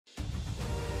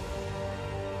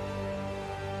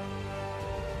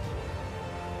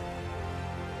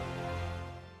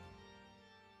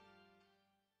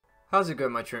How's it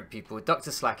going, my truant people?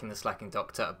 Dr. Slacking, the Slacking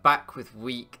Doctor, back with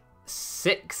week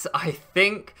 6, I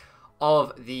think,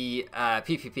 of the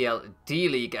PPL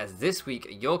D-League, as this week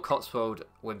your Cotswold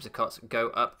Whimsicots go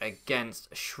up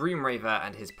against Shroomraver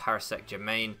and his Parasect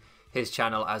Jermaine. His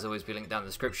channel, as always, will be linked down in the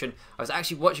description. I was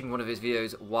actually watching one of his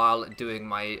videos while doing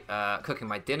my cooking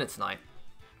my dinner tonight.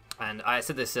 And I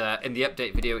said this in the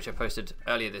update video, which I posted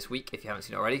earlier this week, if you haven't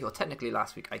seen it already, or technically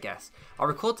last week, I guess. I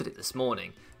recorded it this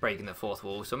morning, breaking the fourth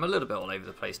wall, so I'm a little bit all over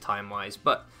the place time-wise.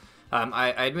 But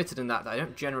I admitted in that I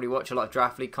don't generally watch a lot of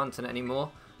Draft League content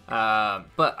anymore.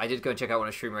 But I did go and check out one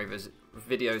of Shroomraver's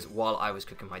videos while I was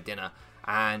cooking my dinner.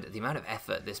 And the amount of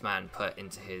effort this man put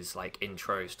into his like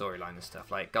intro storyline and stuff,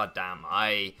 like, goddamn,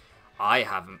 I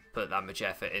haven't put that much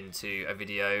effort into a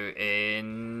video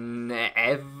in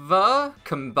ever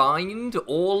combined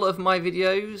all of my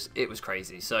videos. It was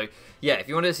crazy. So yeah, if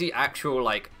you want to see actual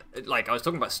like I was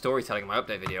talking about storytelling in my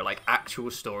update video, like actual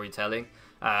storytelling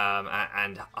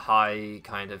and high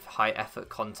effort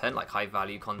content, like high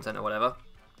value content or whatever,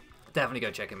 definitely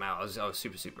go check him out. I was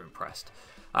super impressed.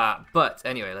 But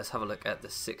anyway, let's have a look at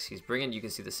the 6 he's bringing. You can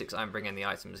see the 6 I'm bringing, the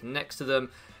items next to them.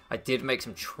 I did make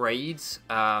some trades.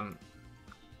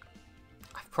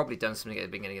 I've probably done something at the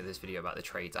beginning of this video about the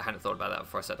trades. I hadn't thought about that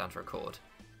before I sat down to record.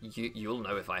 You'll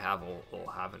know if I have or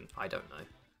haven't. I don't know.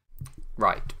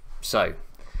 Right, so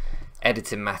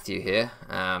editing Matthew here.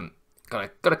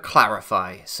 Gotta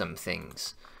clarify some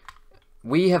things.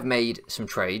 We have made some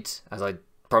trades, as I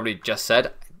probably just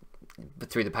said, but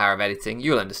through the power of editing.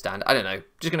 You'll understand. I don't know.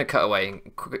 Just gonna cut away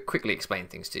and quickly explain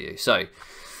things to you. So,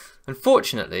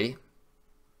 unfortunately,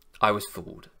 I was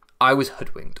fooled. I was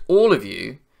hoodwinked. All of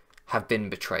you have been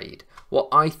betrayed. What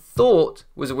I thought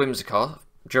was a Whimsicott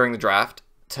during the draft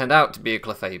turned out to be a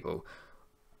Clefable.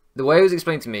 The way it was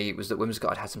explained to me was that Whimsicott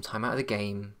had had some time out of the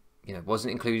game, you know,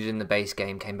 wasn't included in the base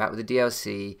game, came back with the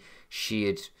DLC. She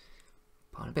had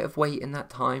put on a bit of weight in that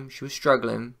time. She was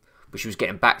struggling, but she was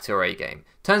getting back to her A game.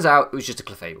 Turns out it was just a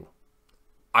Clefable.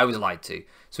 I was lied to.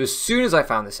 So as soon as I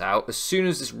found this out, as soon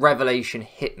as this revelation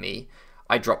hit me,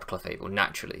 I dropped Clefable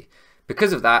naturally.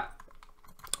 Because of that,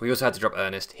 we also had to drop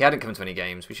Ernest. He hadn't come to any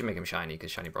games. We should make him shiny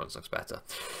because shiny bronze looks better.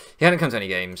 He hadn't come to any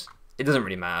games. It doesn't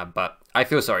really matter, but I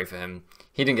feel sorry for him.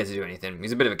 He didn't get to do anything.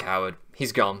 He's a bit of a coward.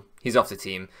 He's gone. He's off the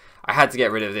team. I had to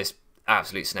get rid of this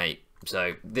absolute snake.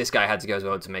 So this guy had to go as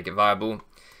well to make it viable.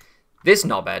 This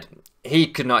knobhead, he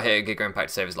could not hit a Giga Impact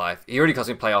to save his life. He already cost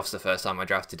me playoffs the first time I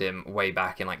drafted him way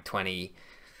back in like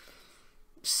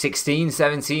 2016,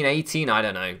 17, 18, I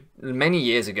don't know. Many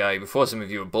years ago, before some of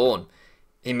you were born.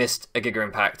 He missed a Giga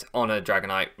Impact on a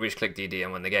Dragonite, which clicked DD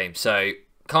and won the game. So,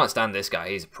 can't stand this guy.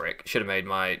 He's a prick. Should have made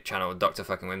my channel Dr.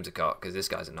 fucking Whimsicott, because this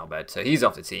guy's a knobhead. So, he's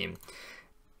off the team.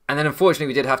 And then, unfortunately,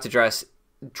 we did have to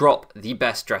drop the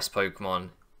best dressed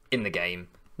Pokemon in the game.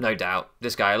 No doubt.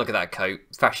 This guy, look at that coat.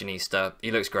 Fashionista.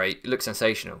 He looks great. He looks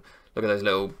sensational. Look at those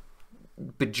little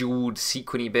bejeweled,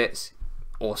 sequiny bits.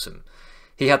 Awesome.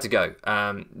 He had to go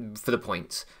for the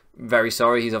points. Very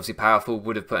sorry. He's obviously powerful.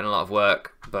 Would have put in a lot of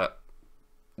work, but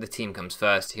the team comes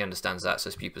first. He understands that, so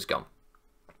Spupa's gone.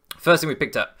 First thing we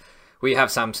picked up, we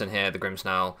have Samson here, the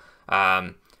Grimmsnarl.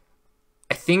 I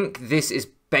think this is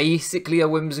basically a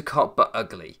Whimsicott, but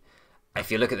ugly.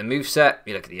 If you look at the moveset,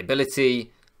 you look at the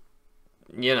ability,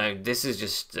 you know, this is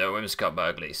just a Whimsicott, but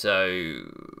ugly. So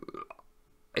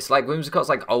it's like Whimsicott's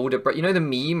like older, but you know the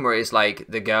meme where it's like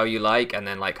the girl you like and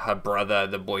then like her brother,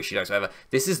 the boy she likes, whatever.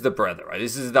 This is the brother, right?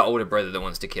 This is the older brother that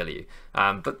wants to kill you.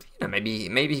 But you know,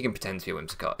 maybe he can pretend to be a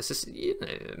Whimsicott. It's just, you know,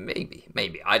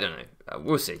 maybe I don't know.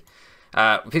 We'll see.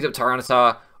 We picked up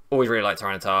Tyranitar. Always really like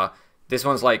Tyranitar. This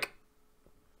one's like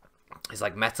it's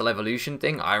like metal evolution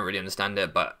thing. I don't really understand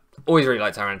it, but always really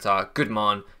like Tyranitar. Good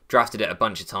mon. Drafted it a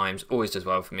bunch of times. Always does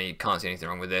well for me. Can't see anything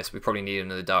wrong with this. We probably need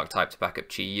another dark type to back up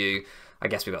Chi-Yu. I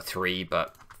guess we got 3,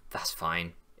 but that's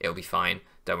fine. It'll be fine.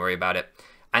 Don't worry about it.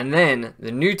 And then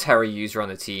the new Terra user on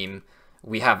the team,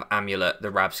 we have Amulet, the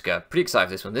Rabska. Pretty excited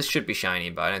for this one. This should be shiny,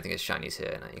 but I don't think it's shinies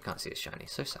here. No, you can't see it's shiny.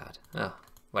 So sad. Oh,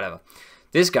 whatever.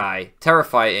 This guy, Terra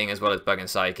Fighting as well as Bug and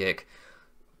Psychic,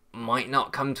 might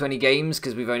not come to any games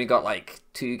because we've only got like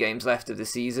 2 games left of the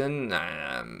season.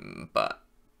 But,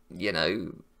 you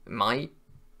know, might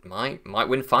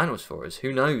win finals for us.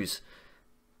 Who knows?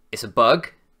 It's a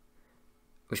bug,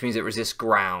 which means it resists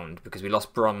ground, because we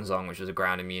lost Bronzong, which was a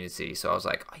ground immunity. So I was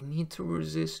like, I need to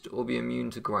resist or be immune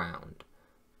to ground.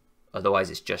 Otherwise,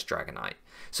 it's just Dragonite.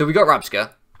 So we got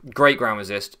Rabska. Great ground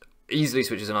resist. Easily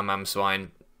switches in on Mamswine.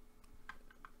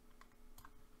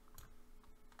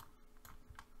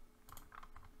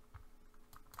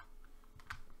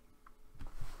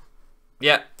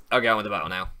 Yeah, I'll get on with the battle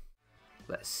now.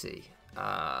 Let's see.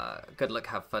 Good luck,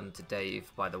 have fun to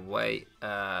Dave, by the way.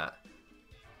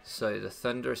 So the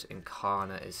Thunderous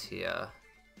Incarnate is here.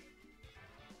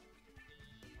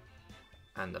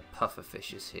 And the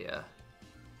Pufferfish is here.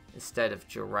 Instead of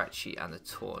Jirachi and the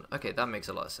Taunt. Okay, that makes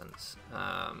a lot of sense.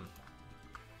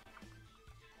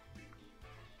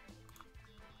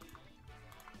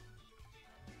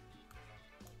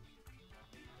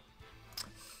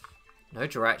 No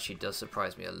Jirachi does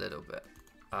surprise me a little bit.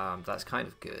 That's kind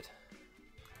of good.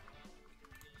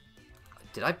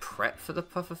 Did I prep for the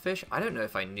Pufferfish? I don't know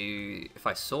if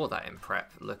I saw that in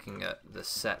prep, looking at the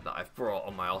set that I've brought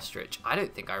on my Ostrich. I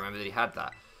don't think I remember that he had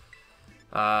that.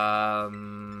 I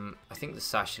think the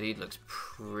Sash Lead looks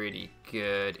pretty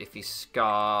good. If he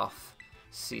Scarf,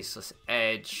 Ceaseless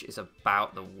Edge is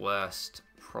about the worst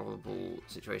probable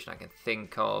situation I can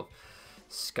think of.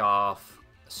 Scarf,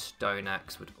 Stone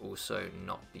Axe would also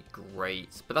not be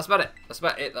great. But that's about it. That's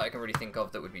about it that I can really think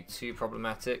of that would be too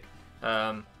problematic.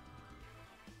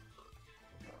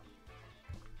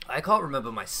 I can't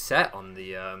remember my set on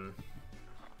the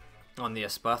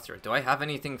Espathra. Do I have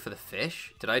anything for the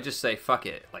fish? Did I just say, fuck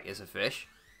it, like, it's a fish?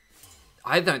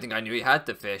 I don't think I knew he had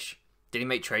the fish. Did he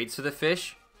make trades for the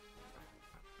fish?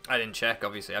 I didn't check,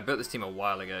 obviously. I built this team a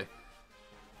while ago.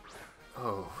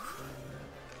 Oh.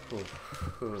 Ooh.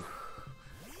 Ooh.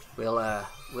 We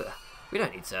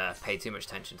don't need to pay too much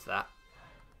attention to that.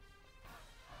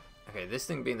 Okay, this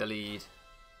thing being the lead.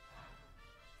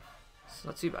 It's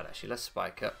not too bad, actually. Let's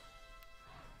spike up.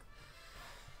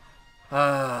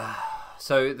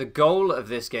 So the goal of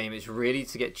this game is really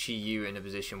to get Chi-Yu in a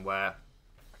position where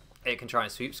it can try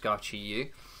and sweep Scarf Chi-Yu.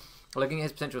 Looking at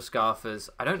his potential Scarfers,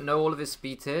 I don't know all of his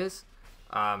speed tiers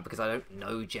because I don't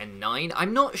know Gen 9.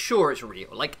 I'm not sure it's real.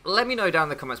 Like, let me know down in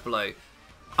the comments below.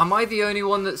 Am I the only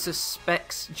one that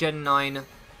suspects Gen 9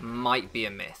 might be a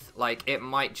myth? Like, it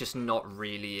might just not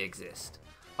really exist.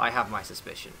 I have my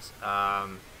suspicions.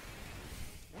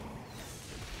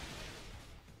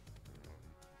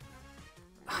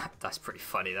 That's pretty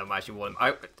funny. That actually won.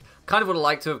 I kind of would have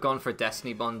liked to have gone for a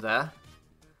Destiny Bond there.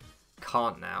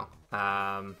 Can't now.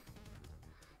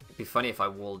 It'd be funny if I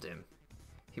walled him.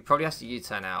 He probably has to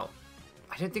U-turn out.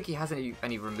 I don't think he has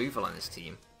any removal on his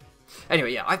team.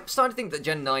 Anyway, yeah, I'm starting to think that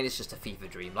Gen 9 is just a fever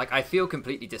dream. Like, I feel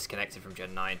completely disconnected from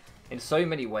Gen 9 in so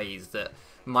many ways that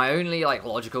my only, like,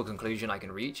 logical conclusion I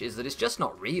can reach is that it's just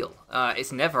not real.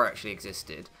 It's never actually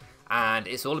existed. And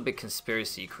it's all a big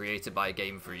conspiracy created by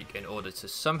Game Freak in order to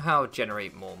somehow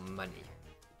generate more money.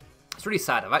 It's really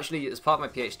sad. I've actually, as part of my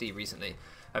PhD recently,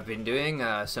 I've been doing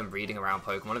some reading around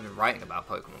Pokemon. I've been writing about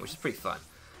Pokemon, which is pretty fun.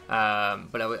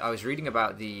 But I was reading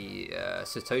about the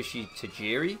Satoshi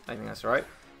Tajiri, I think that's right,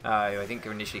 who I think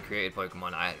initially created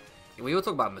Pokemon. We all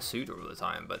talk about Masuda all the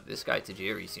time, but this guy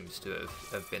Tajiri seems to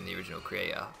have been the original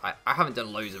creator. I haven't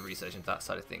done loads of research into that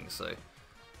side of things, so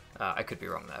I could be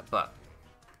wrong there. But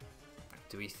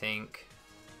do we think...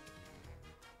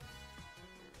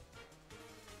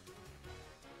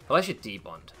 Well, I should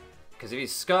debond. Because if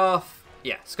he's Scarf...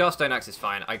 Yeah, Scarf Stone Axe is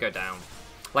fine. I go down.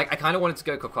 Like, I kind of wanted to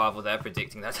go Quaquaval there,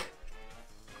 predicting that...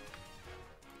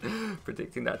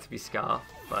 predicting that to be Scarf,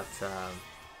 but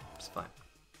it's fine.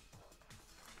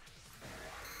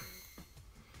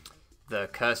 The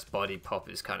Cursed Body pop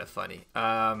is kind of funny.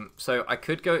 So I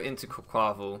could go into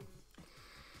Quaquaval,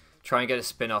 try and get a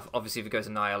spin-off. Obviously, if he goes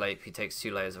Annihilate, he takes 2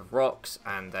 layers of rocks,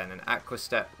 and then an Aqua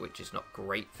Step, which is not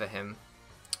great for him.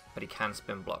 But he can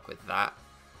spin block with that.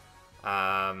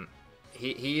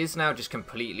 He is now just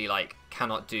completely, like,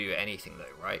 cannot do anything,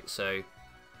 though, right? So,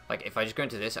 like, if I just go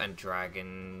into this and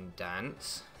Dragon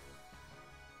Dance...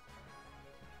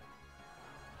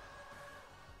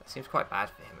 That seems quite bad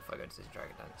for him if I go into this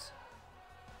Dragon Dance.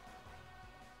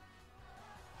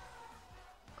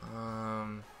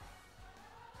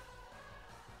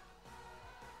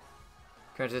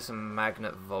 Go into this and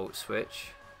Magnet Volt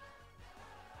Switch.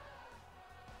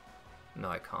 No,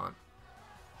 I can't.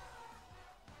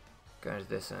 Go into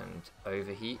this and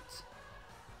Overheat.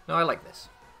 No, I like this.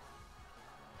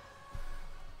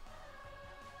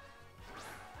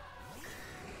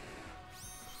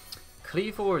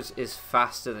 Cleavor is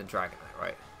faster than Dragonite,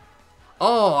 right?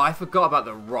 Oh, I forgot about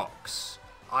the rocks.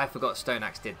 I forgot Stone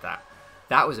Axe did that.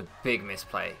 That was a big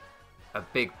misplay. A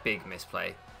big, big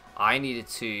misplay. I needed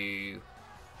to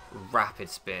Rapid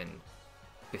Spin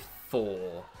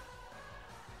before...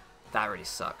 That really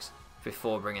sucks.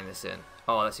 Before bringing this in.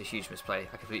 Oh, that's a huge misplay.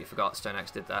 I completely forgot Stone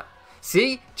Axe did that.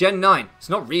 See? Gen 9. It's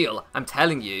not real. I'm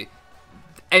telling you.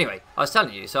 Anyway, I was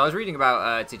telling you. So I was reading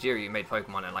about Tajiri, who made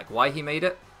Pokemon, and like why he made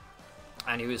it.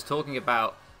 And he was talking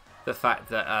about the fact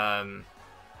that so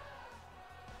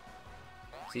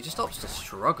he just opts to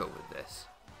struggle with this.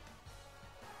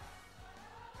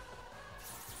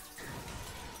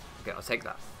 Okay, I'll take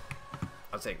that.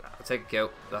 I'll take that. I'll take a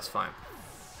kill. That's fine.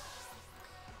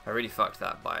 I really fucked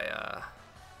that by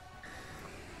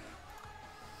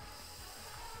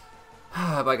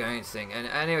by going into thing. And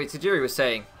anyway, Tajiri was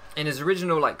saying in his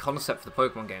original like concept for the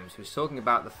Pokemon games, he was talking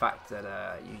about the fact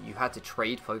that you had to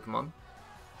trade Pokemon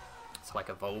to like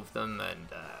evolve them and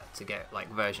to get like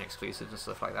version exclusives and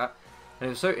stuff like that. And it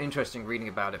was so interesting reading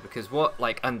about it because what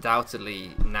like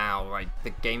undoubtedly now, right, the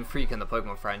Game Freak and the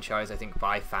Pokemon franchise, I think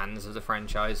by fans of the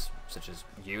franchise such as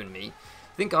you and me,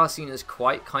 I think are seen as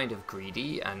quite kind of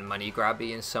greedy and money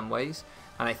grabby in some ways.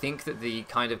 And I think that the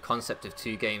kind of concept of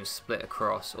 2 games split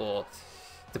across, or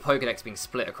the Pokédex being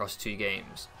split across 2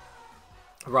 games,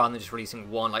 rather than just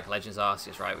releasing one like Legends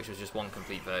Arceus, right, which was just one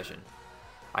complete version.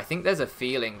 I think there's a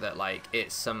feeling that like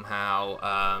it's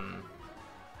somehow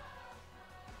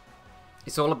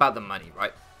it's all about the money,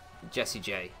 right? Jesse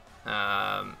J.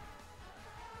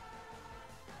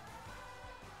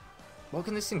 What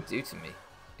can this thing do to me?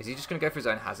 Is he just going to go for his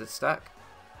own hazard stack?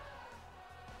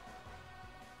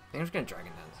 I think I'm just going to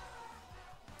Dragon Dance.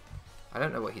 I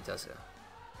don't know what he does here.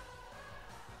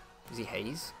 Is he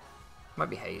Haze?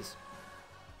 Might be Haze.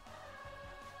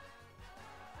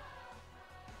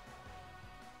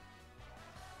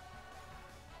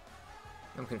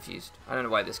 I'm confused. I don't know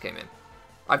why this came in.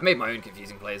 I've made my own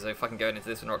confusing plays though, fucking going into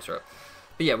this one Rockstar.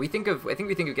 But yeah, I think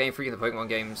we think of Game Freak and the Pokemon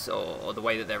games, or the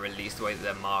way that they're released, the way that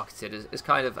they're marketed, is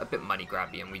kind of a bit money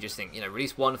grabby, and we just think, you know,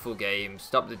 release one full game,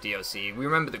 stop the DLC. We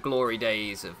remember the glory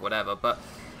days of whatever, but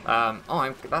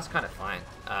that's kind of fine.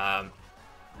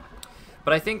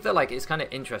 But I think that like it's kind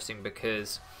of interesting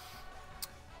because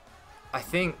I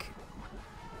think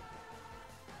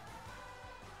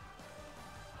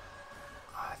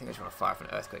I just want to fire from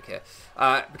an earthquake here,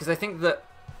 because I think that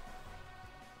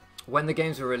when the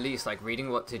games were released, like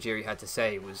reading what Tajiri had to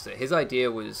say was that his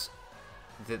idea was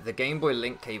that the Game Boy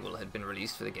Link cable had been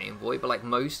released for the Game Boy, but like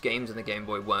most games on the Game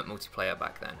Boy weren't multiplayer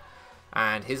back then.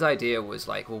 And his idea was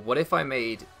like, well, what if I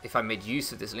made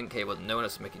use of this link cable that no one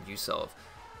else was making use of,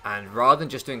 and rather than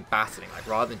just doing battling, like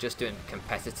rather than just doing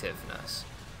competitiveness,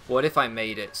 what if I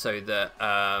made it so that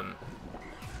yeah,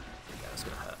 that's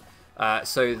gonna hurt.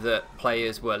 So that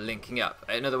players were linking up.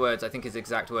 In other words, I think his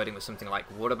exact wording was something like,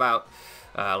 what about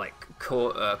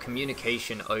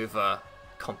communication over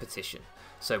competition?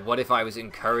 So what if I was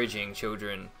encouraging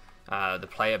children, the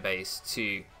player base,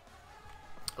 to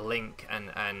link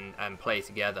and play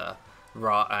together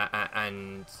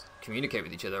and communicate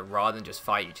with each other rather than just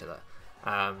fight each other?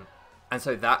 And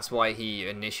so that's why he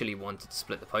initially wanted to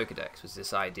split the Pokédex, was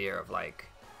this idea of like,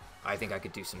 I think I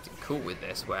could do something cool with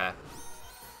this where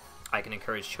I can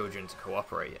encourage children to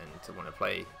cooperate and to want to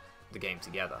play the game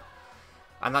together.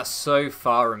 And that's so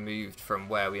far removed from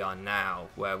where we are now,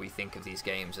 where we think of these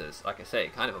games as, like I say,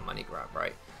 kind of a money grab,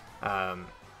 right?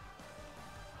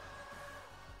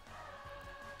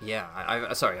 Yeah,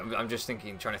 I'm just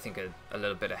trying to think a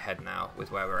little bit ahead now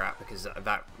with where we're at, because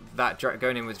that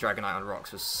going in with Dragonite on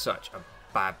rocks was such a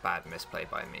bad misplay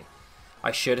by me.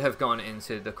 I should have gone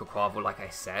into the Quaquaval like I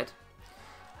said,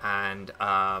 and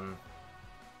I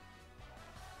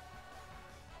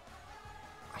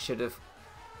should have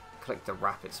clicked the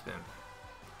rapid spin,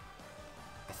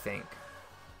 I think.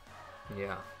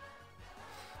 Yeah,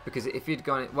 because if you'd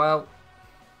gone, well,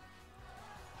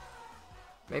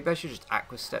 maybe I should just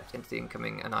Aqua stepped into the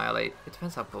incoming Annihilate. It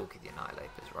depends how bulky the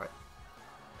Annihilate is, right?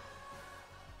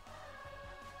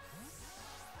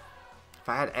 If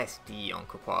I had SD on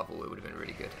Quaquaval, it would have been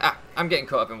really good. Ah, I'm getting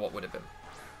caught up in what would have been.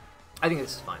 I think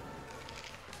this is fine.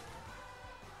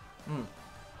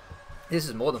 This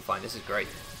is more than fine. This is great.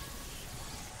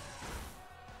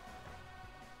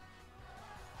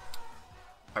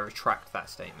 I retract that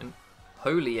statement.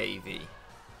 Holy AV.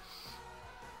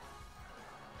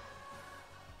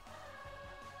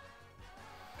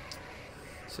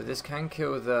 So this can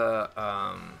kill the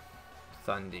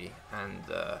Thundy and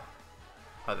the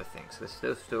other things. So this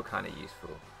is still kind of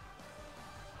useful.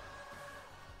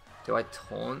 Do I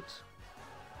taunt?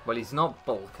 Well, he's not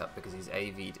bulk up because he's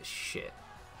AV'd as shit.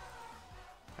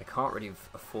 I can't really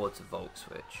afford to Volt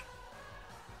Switch.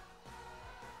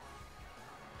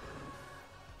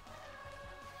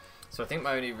 So I think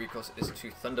my only recourse is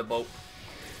to Thunderbolt.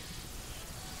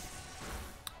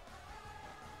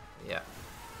 Yeah.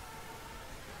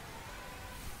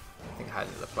 I think I had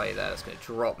a play there. That's going to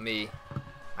drop me.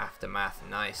 Aftermath,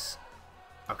 nice.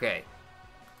 Okay.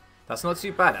 That's not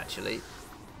too bad, actually.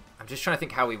 I'm just trying to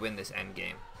think how we win this end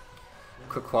game.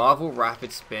 Quaquaval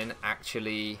Rapid Spin,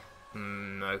 actually...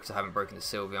 no, because I haven't broken the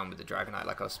Sylveon with the Dragonite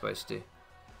like I was supposed to. It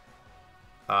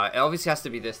obviously has to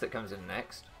be this that comes in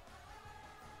next.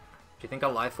 Do you think a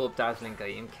Life Orb Dazzling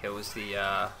Gleam kills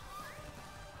the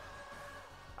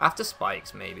After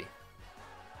spikes, maybe.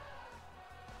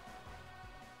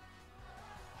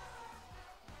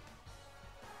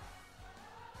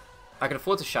 I can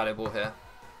afford to Shadow Ball here.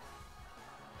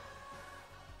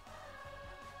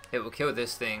 It will kill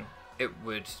this thing. It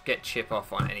would get chip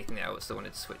off on anything else that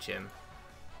wanted to switch him.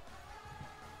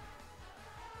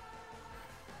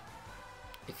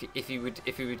 If he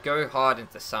would go hard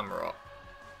into SAMUROTT.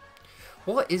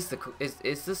 What is the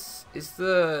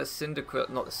Cyndaquil,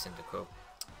 not the Cyndaquil,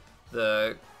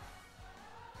 the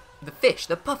fish,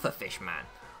 the puffer fish man?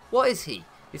 What is he?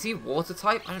 Is he water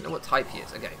type? I don't know what type he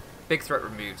is. Okay, big threat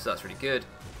removed, so that's really good.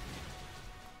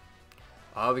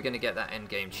 Are we going to get that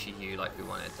endgame Chi-Yu like we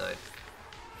wanted though?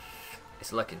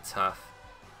 It's looking tough.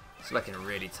 It's looking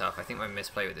really tough. I think my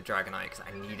misplay with the Dragonite because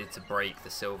I needed to break the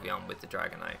Sylveon with the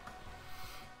Dragonite.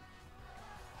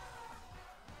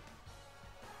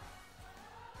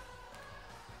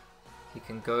 He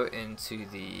can go into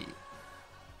the...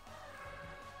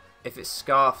 If it's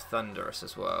Scarf Thunderous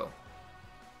as well.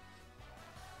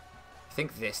 I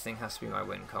think this thing has to be my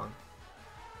win con.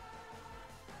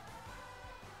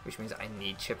 Which means I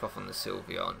need chip off on the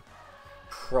Sylveon.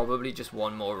 Probably just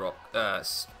one more rock,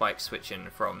 spike switching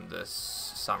from the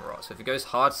SAMUROTT. So if it goes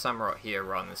hard SAMUROTT here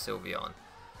rather than the Sylveon,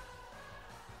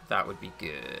 that would be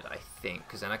good, I think.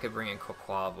 Because then I could bring in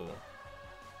Quaquaval.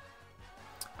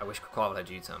 I wish Quaquaval had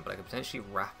U-turn, but I could potentially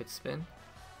Rapid Spin.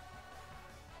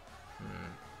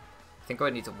 I think I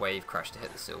would need to Wave Crash to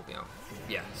hit the Sylveon.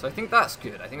 Yeah, so I think that's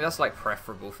good. I think that's like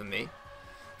preferable for me.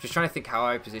 Just trying to think how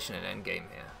I position an endgame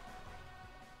here.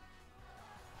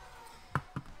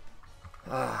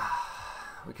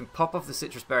 We can pop off the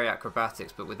Citrus Berry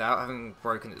Acrobatics, but without having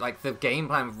broken... Like, the game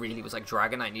plan really was like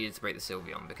Dragonite needed to break the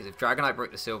Sylveon, because if Dragonite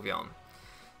broke the Sylveon,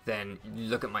 then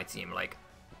look at my team, like,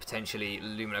 potentially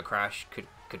Lumina Crash could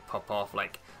pop off.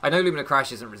 Like, I know Lumina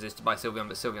Crash isn't resisted by Sylveon,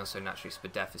 but Sylveon's so naturally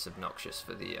Spadef is obnoxious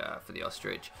for the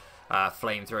Ostrich.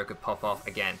 Flamethrower could pop off,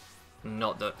 again,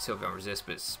 not that Sylveon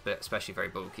resists, but especially very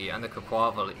bulky, and the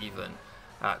Quaquaval even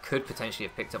could potentially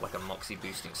have picked up like a Moxie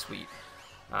boosting sweep.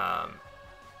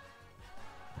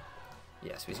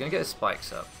 Yeah, so he's going to get his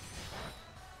spikes up.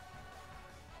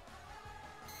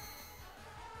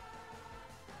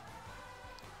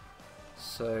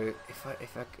 So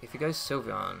if he goes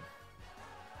Sylveon,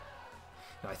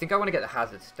 no, I think I want to get the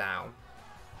hazards down.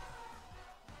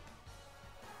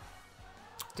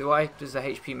 Do I? Does the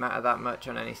HP matter that much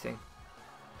on anything?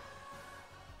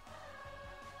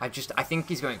 I think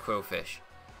he's going Quillfish,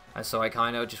 and so I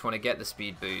kind of just want to get the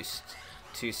speed boost.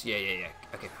 Yeah.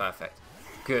 Okay, perfect.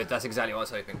 Good, that's exactly what I was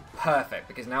hoping. Perfect,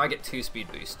 because now I get 2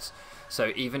 speed boosts.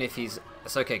 So even if he's...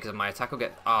 It's okay, because my attack will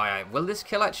get... Oh, yeah. Will this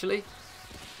kill, actually?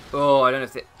 Oh, I don't know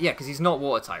if... Yeah, because he's not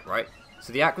water type, right?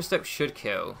 So the Aqua Step should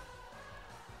kill.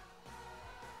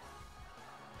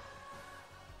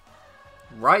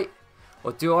 Right?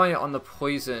 Or do I, on the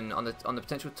poison, on the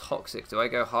potential toxic, do I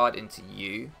go hard into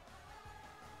you?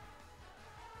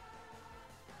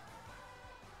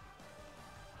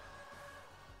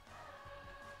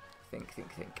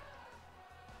 Think.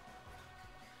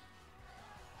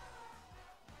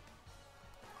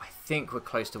 I think we're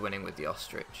close to winning with the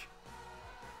Ostrich.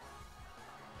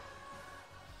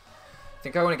 I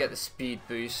think I want to get the speed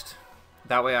boost.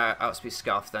 That way I outspeed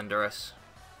Scarf Thunderous.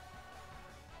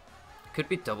 Could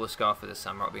be double Scarf with the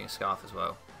SAMUROTT being Scarf as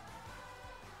well.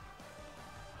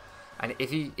 And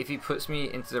if he puts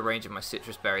me into the range of my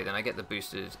Citrus Berry, then I get the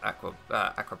boosted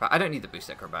Acrobat. I don't need the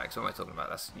boosted Acrobatics. What am I talking about?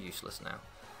 That's useless now.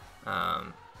 Oh,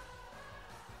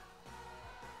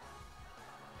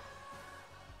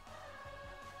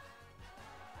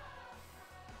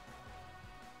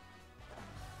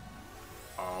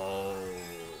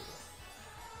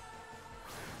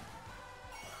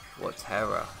 what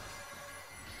terror!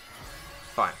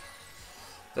 Fine,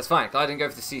 that's fine. Glad I didn't go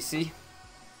for the CC.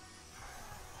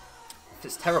 If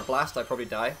it's Terra Blast, I probably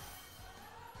die.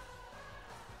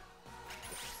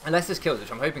 Unless this kills,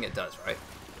 which I'm hoping it does, right?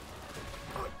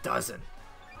 Oh, it doesn't.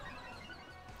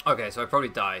 Okay, so I probably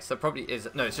die. So that probably is...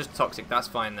 No, it's just Toxic. That's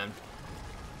fine then.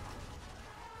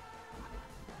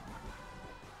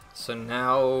 So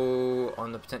now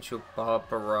on the potential Bar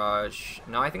Barrage...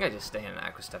 No, I think I just stay in an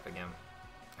Aqua Step again.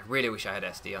 I really wish I had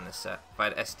SD on this set. If I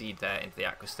had SD'd there into the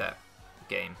Aqua Step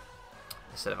game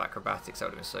instead of Acrobatics, that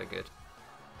would have been so good.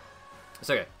 It's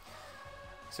okay.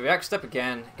 So we Aqua Step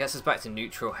again. Gets us back to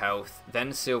neutral health.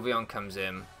 Then Sylveon comes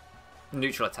in.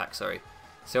 Neutral attack, sorry.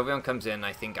 Sylveon comes in,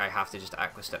 I think I have to just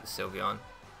Aqua Step the Sylveon.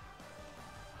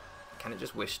 Can it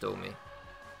just Wish Stall me?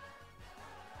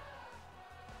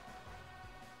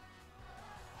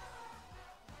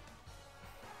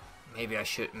 Maybe I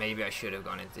should have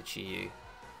gone into Chi-Yu.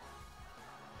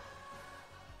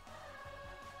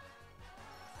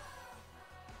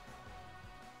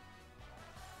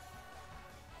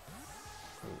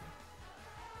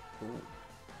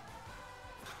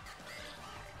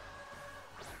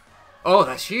 Oh,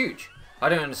 that's huge. I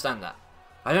don't understand that.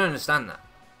 I don't understand that.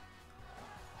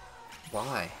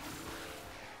 Why?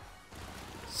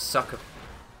 Sucker.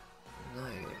 No,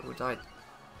 it will die.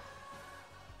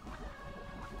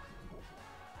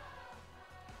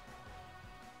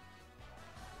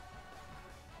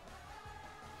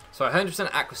 So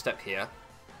 100% Aqua Step here.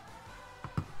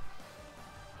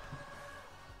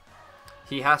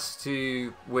 He has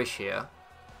to Wish here.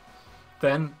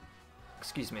 Then,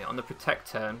 excuse me, on the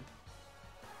Protect turn.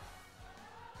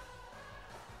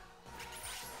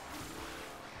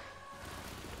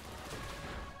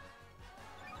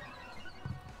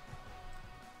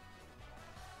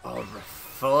 Oh,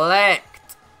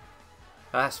 Reflect!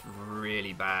 That's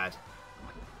really bad.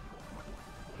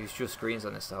 He was just screens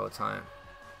on this the whole time.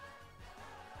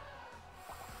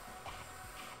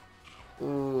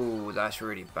 Ooh, that's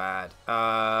really bad.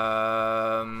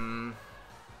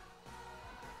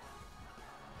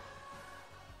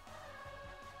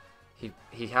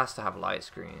 He has to have light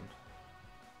screen.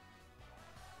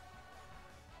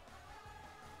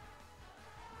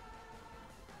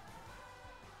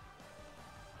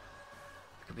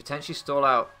 I could potentially stall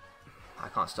out. I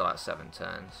can't stall out 7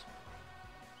 turns.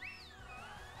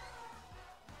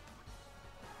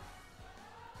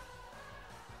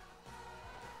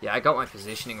 Yeah, I got my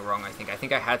positioning wrong, I think. I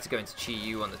think I had to go into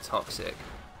Chi-Yu on the Toxic.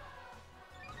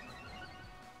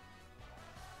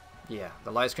 Yeah,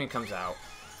 the light screen comes out.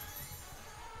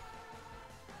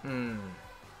 I'm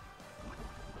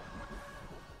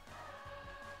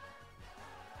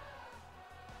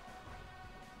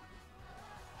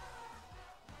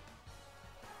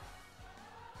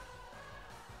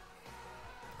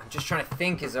just trying to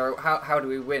think, is there how do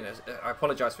we win? I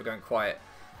apologize for going quiet.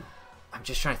 I'm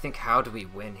just trying to think, how do we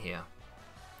win here?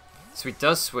 So he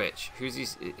does switch.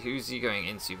 Who's he going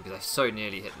into? Because I so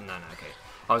nearly hit. No, okay.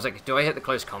 I was like, do I hit the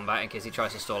close combat in case he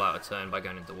tries to stall out a turn by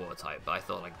going into water type? But I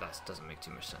thought like that doesn't make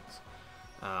too much sense.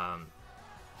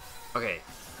 Okay.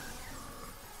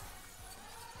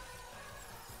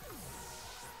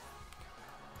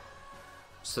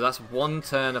 So that's 1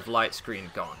 turn of light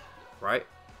screen gone, right?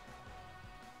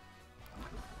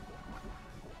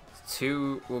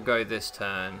 2 will go this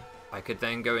turn. I could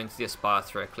then go into the Aspire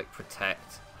Thrower, click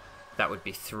Protect. That would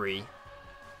be 3.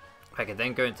 I could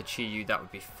then go into Chi-Yu, that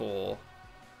would be 4.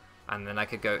 And then I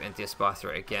could go into the Aspire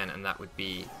Thrower again, and that would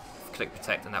be click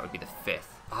Protect, and that would be the 5th.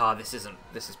 Ah, this is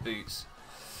boots.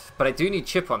 But I do need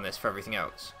chip on this for everything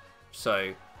else.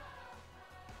 So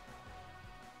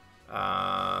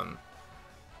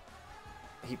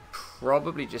he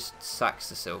probably just sacks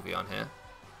the Sylveon here.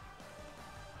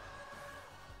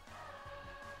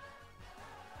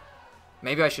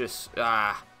 Maybe I should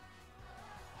have...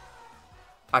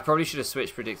 I probably should have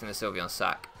switched predicting the Sylveon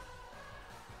sack.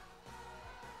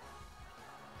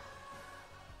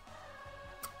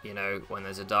 You know, when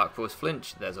there's a Dark Pulse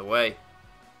flinch, there's a way.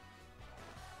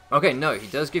 Okay, no, he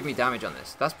does give me damage on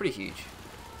this. That's pretty huge.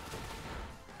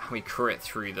 And we crit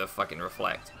through the fucking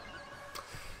Reflect.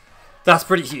 That's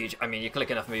pretty huge. I mean, you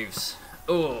click enough moves.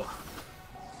 Oh.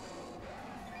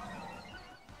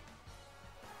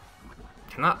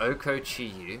 Can that Oko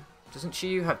Chi-Yu? Doesn't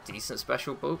Chi-Yu have decent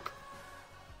special bulk?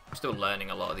 I'm still learning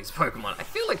a lot of these Pokemon. I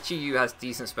feel like Chi-Yu has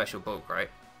decent special bulk, right?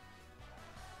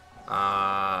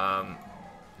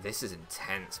 This is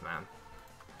intense, man.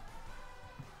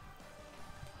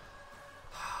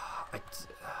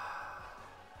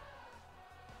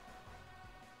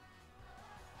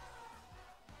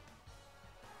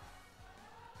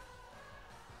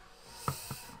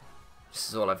 This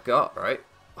is all I've got, right?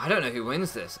 I don't know who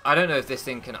wins this. I don't know if this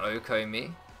thing can Oko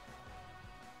me.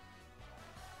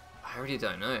 I really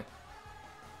don't know. I'm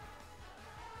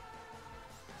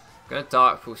gonna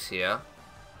Dark Pulse here.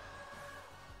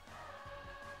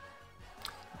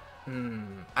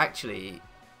 Actually,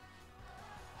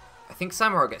 I think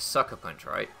SAMUROTT gets Sucker Punch,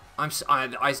 right?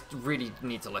 I really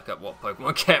need to look up what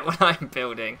Pokemon get when I'm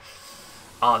building.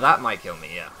 Oh, that might kill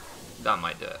me, yeah. That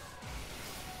might do it.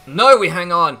 No, we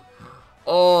hang on!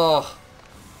 Oh,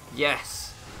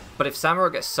 yes. But if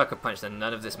SAMUROTT gets Sucker Punch, then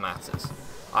none of this matters.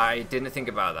 I didn't think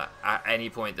about that. At any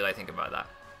point did I think about that.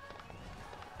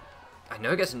 I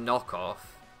know it gets Knock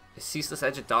Off. Is Ceaseless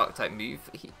Edge a Dark type move?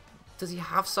 Does he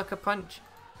have Sucker Punch?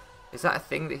 Is that a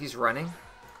thing that he's running?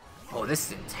 Oh, this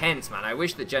is intense, man. I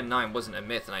wish that Gen 9 wasn't a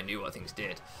myth and I knew what things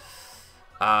did.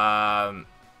 Does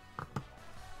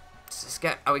this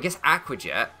get... Oh, it gets Aqua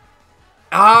Jet.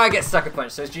 Ah, I get Sucker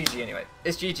Punch, so it's GG anyway.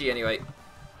 It's GG anyway.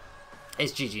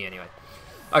 It's GG anyway.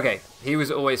 Okay, he was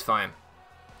always fine.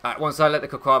 Once I let the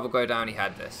Quaquaval go down, he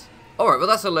had this. Alright, well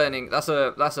that's a learning... That's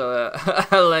a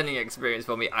a learning experience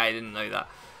for me. I didn't know that.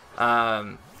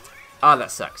 Ah, that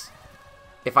sucks.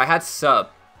 If I had sub...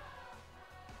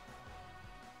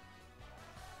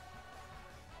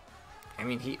 I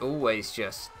mean, he always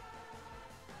just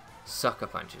sucker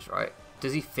punches, right?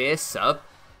 Does he fear sub?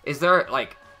 Is there,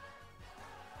 like...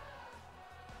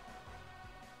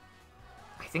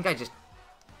 I think I just...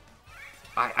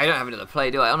 I don't have another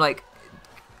play, do I? I'm like...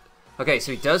 Okay,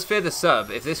 so he does fear the sub.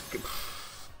 If this...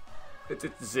 It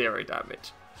did 0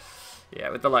 damage. Yeah,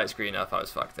 with the light screen up, I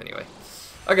was fucked anyway.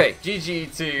 Okay,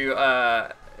 GG to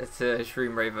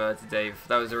Shroom Raver, to Dave.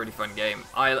 That was a really fun game.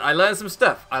 I learned some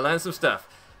stuff.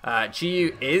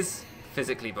 Chiyu is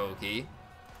physically bulky.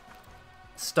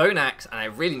 Stone Axe, and I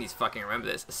really need to fucking remember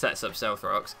this, sets up Stealth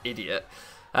Rocks. Idiot.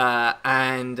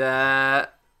 And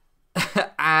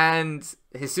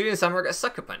HISUIAN Samurott gets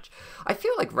Sucker Punch. I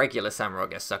feel like regular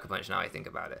Samurott gets Sucker Punch now I think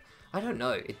about it. I don't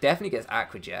know. It definitely gets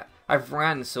Aqua Jet. I've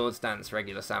ran Swords Dance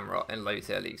regular Samurott in low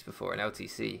tier leagues before in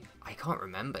LTC. I can't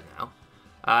remember now.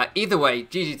 Either way,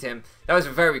 GG Tim. That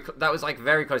was like a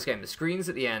very close game. The screens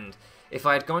at the end. If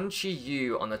I had gone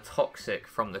Chiyu on the Toxic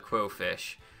from the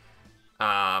Quillfish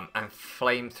and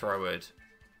Flamethrowered,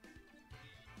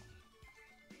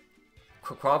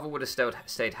 Quaquaval would have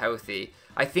stayed healthy.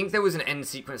 I think there was an end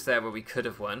sequence there where we could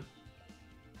have won.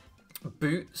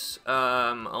 Boots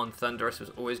on Thunderous was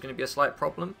always going to be a slight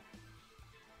problem.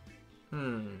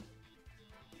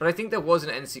 But I think there was an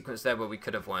end sequence there where we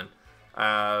could have won.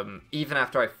 Even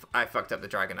after I fucked up the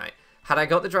Dragonite. Had I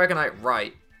got the Dragonite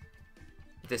right,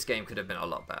 this game could have been a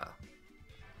lot better.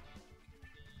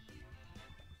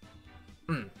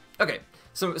 Okay,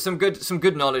 some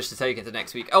good knowledge to take into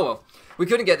next week. Oh well, we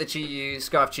couldn't get the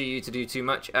Scarf Chiyu to do too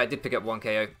much. I did pick up 1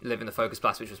 KO, live in the Focus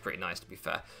Blast, which was pretty nice to be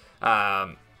fair.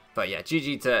 But yeah,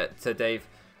 GG to Dave.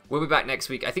 We'll be back next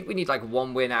week. I think we need like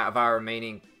 1 win out of our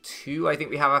remaining 2 I think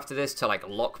we have after this to like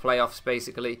lock playoffs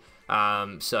basically.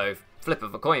 So flip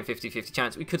of a coin, 50-50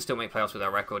 chance. We could still make playoffs with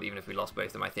our record even if we lost both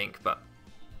of them I think. But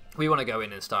we want to go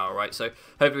in style, right? So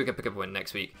hopefully we can pick up a win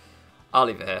next week. I'll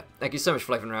leave it here. Thank you so much for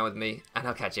flavouring around with me, and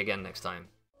I'll catch you again next time.